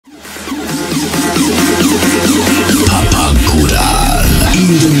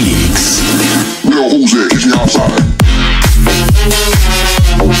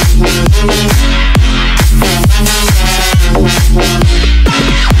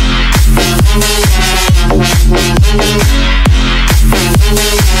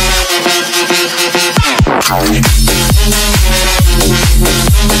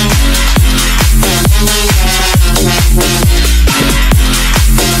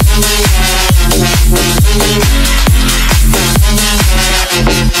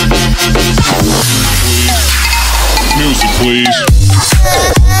Music, please.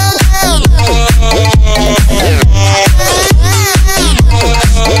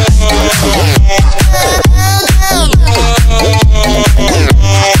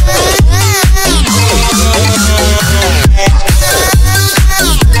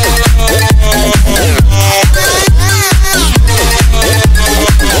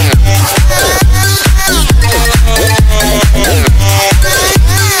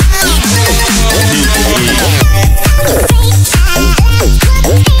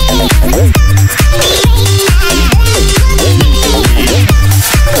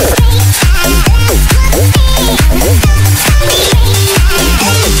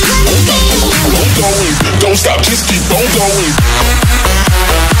 Don't stop, just keep on going.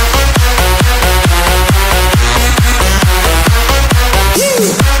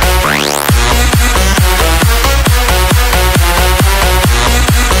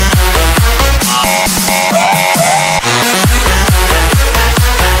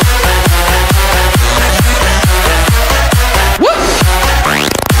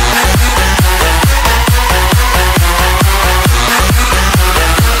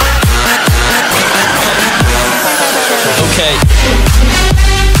 Okay.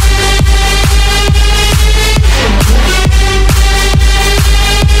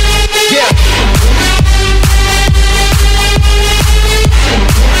 Yeah.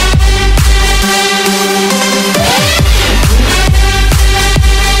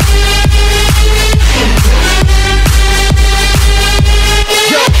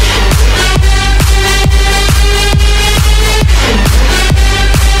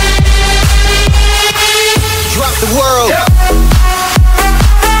 Drop the world.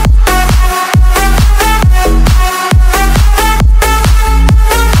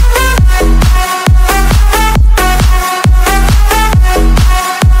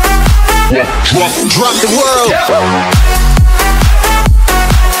 Yeah. Drop the world. Yeah.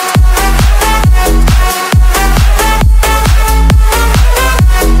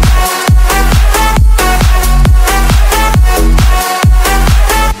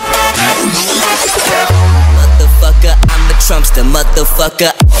 Motherfucker, I'm the Trumpster,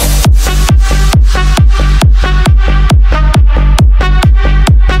 motherfucker.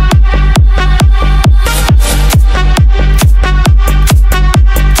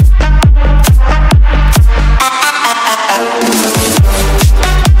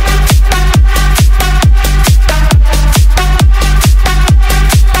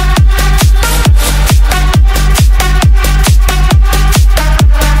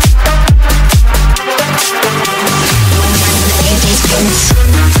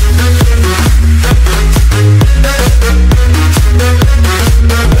 Dance.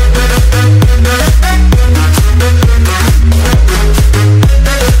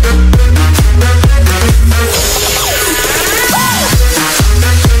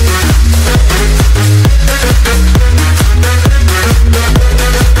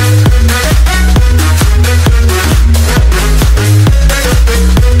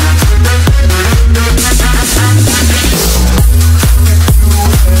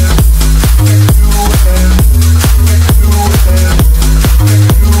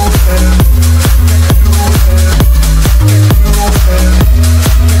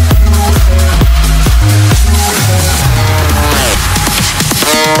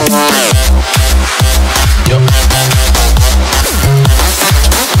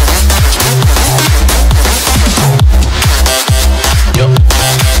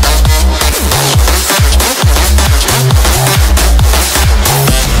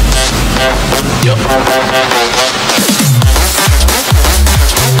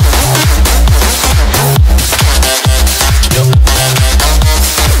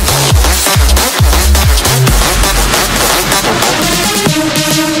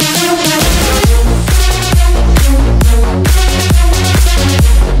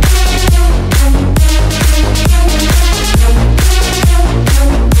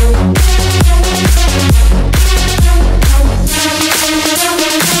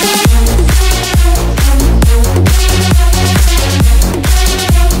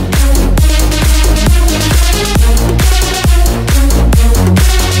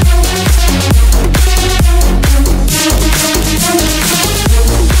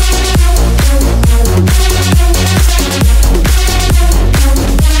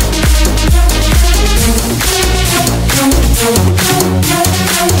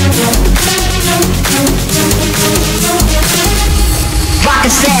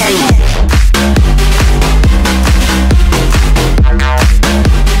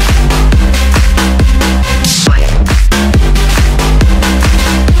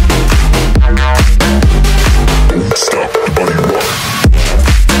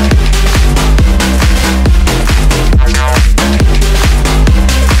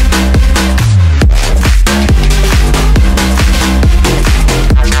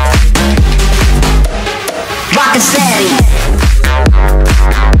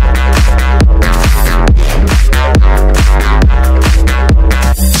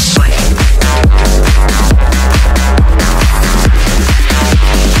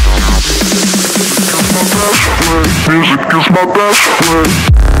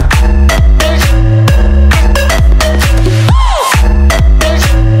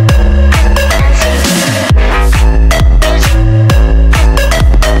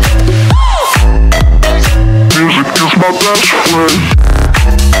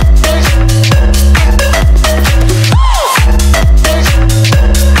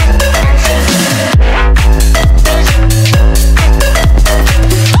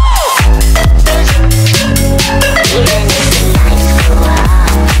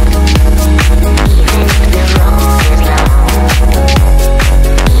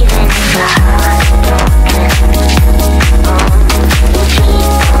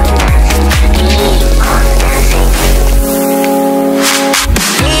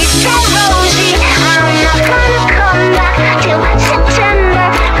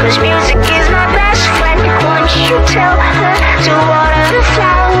 'cause music is my best friend. Won't you tell her to water the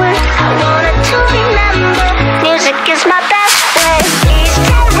flowers? I want her to remember music is my best friend. Please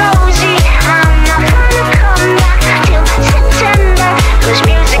tell Rosie I'm not gonna come back till September, 'cause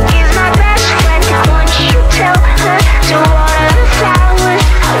music is my best friend. Won't you tell her to water the flowers?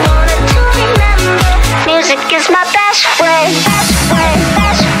 I want her to remember music is my best friend. Best friend,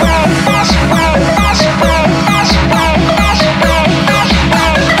 best friend, best friend, best friend, best friend, best friend, best friend.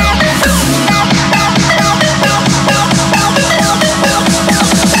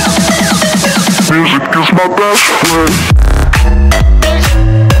 Music is my best friend.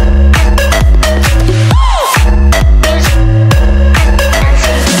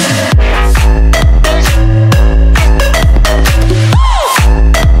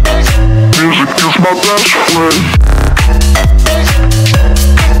 Music is my best friend.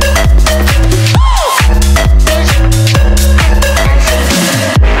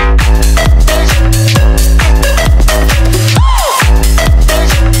 Music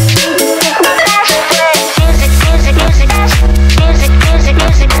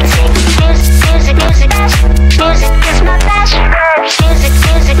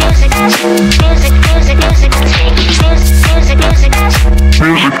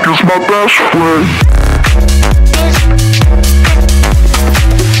is my best friend.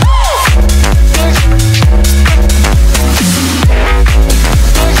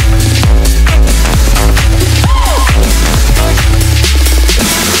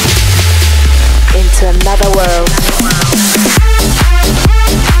 Into another world.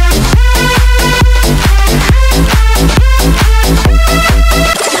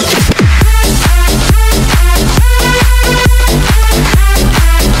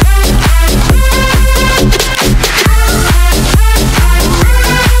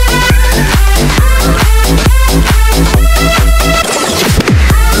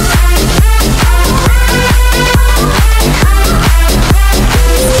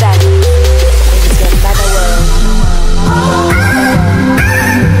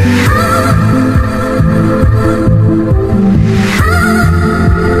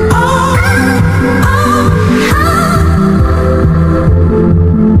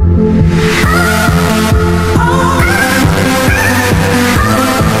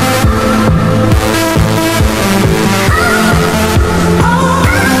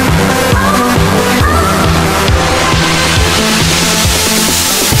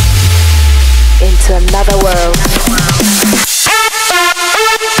 Into another world.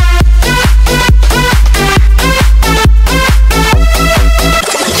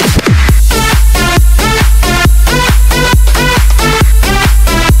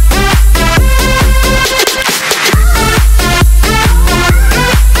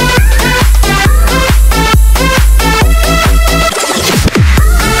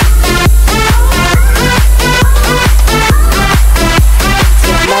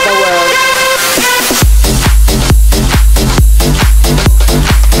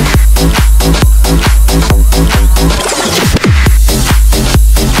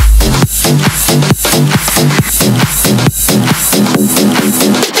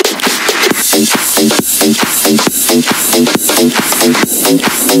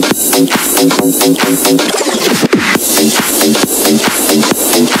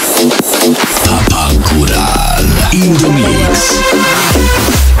 Góral in the mix.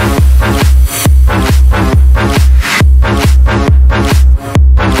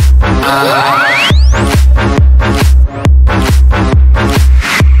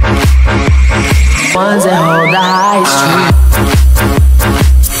 Ones that hold the highest truth.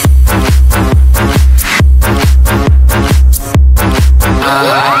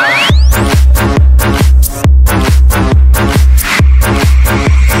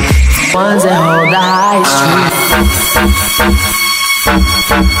 Ones that hold the highest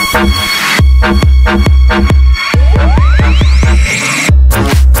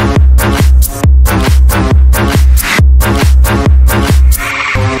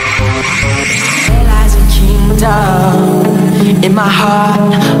There lies a kingdom in my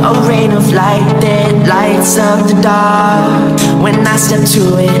heart, a rain of light that lights up the dark. When I step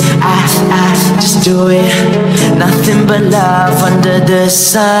to it, I just do it. Nothing but love under the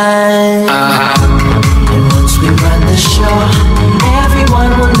sun. And once we run the show,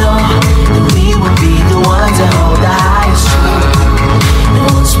 everyone will know that we will be the ones that hold the highest truth. And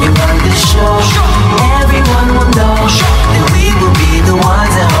once we run the show, everyone will know that we will be the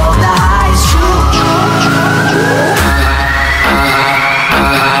ones that hold the highest truth.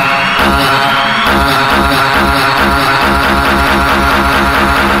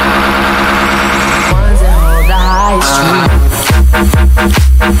 Ones that hold the highest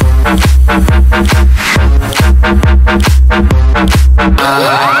truth.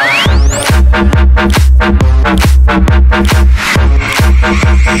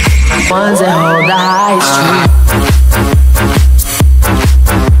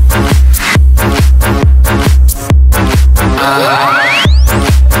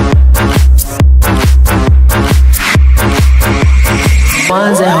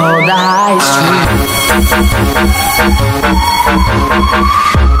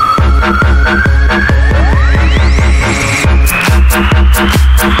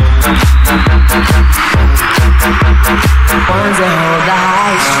 Ones that hold the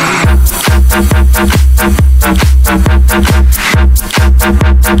high street.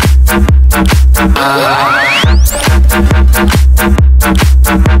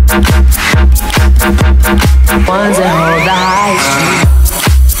 Ones that hold the high street.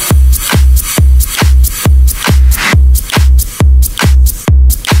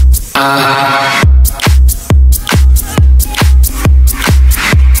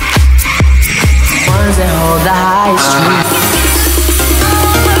 Ones that hold the high street.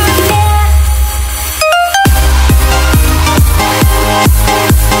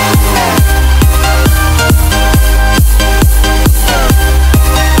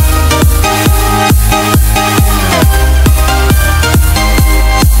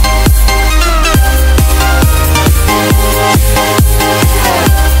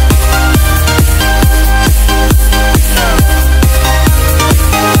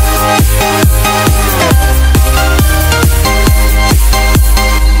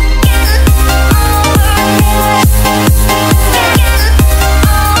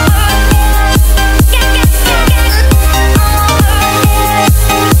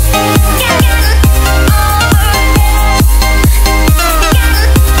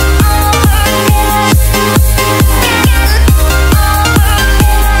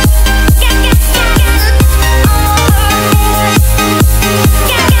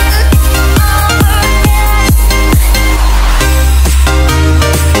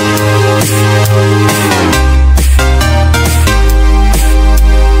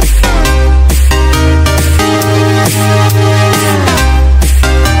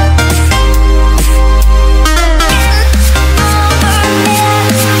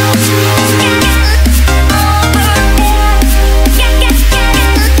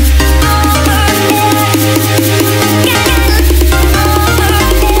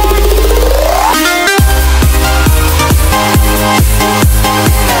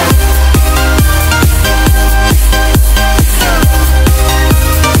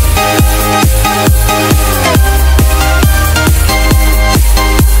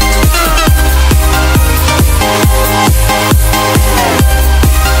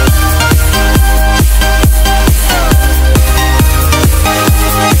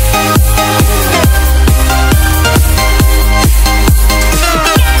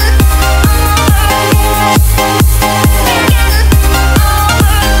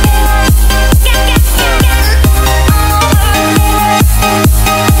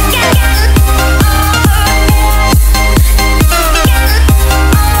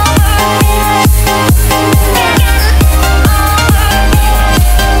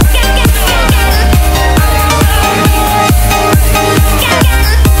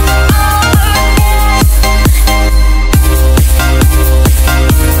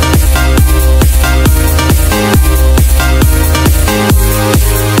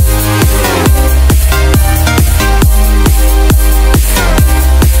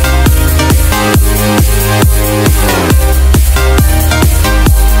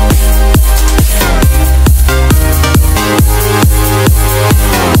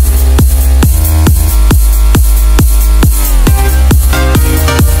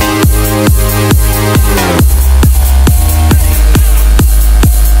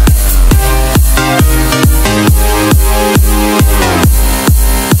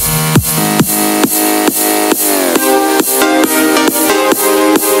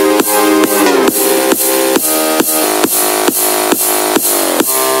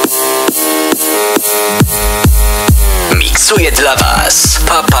 Miksuje dla Was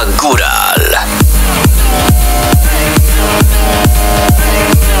Papa Góral.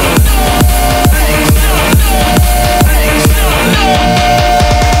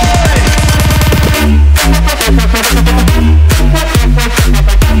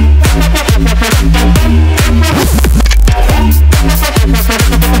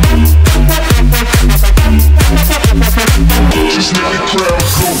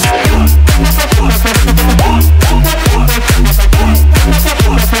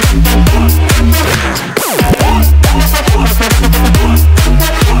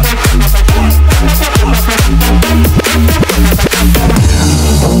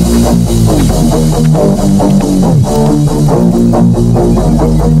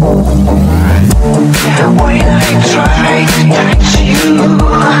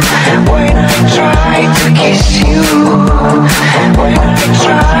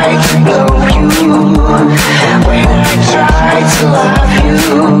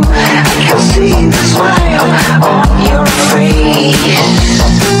 I can see the smile on your face. freeze.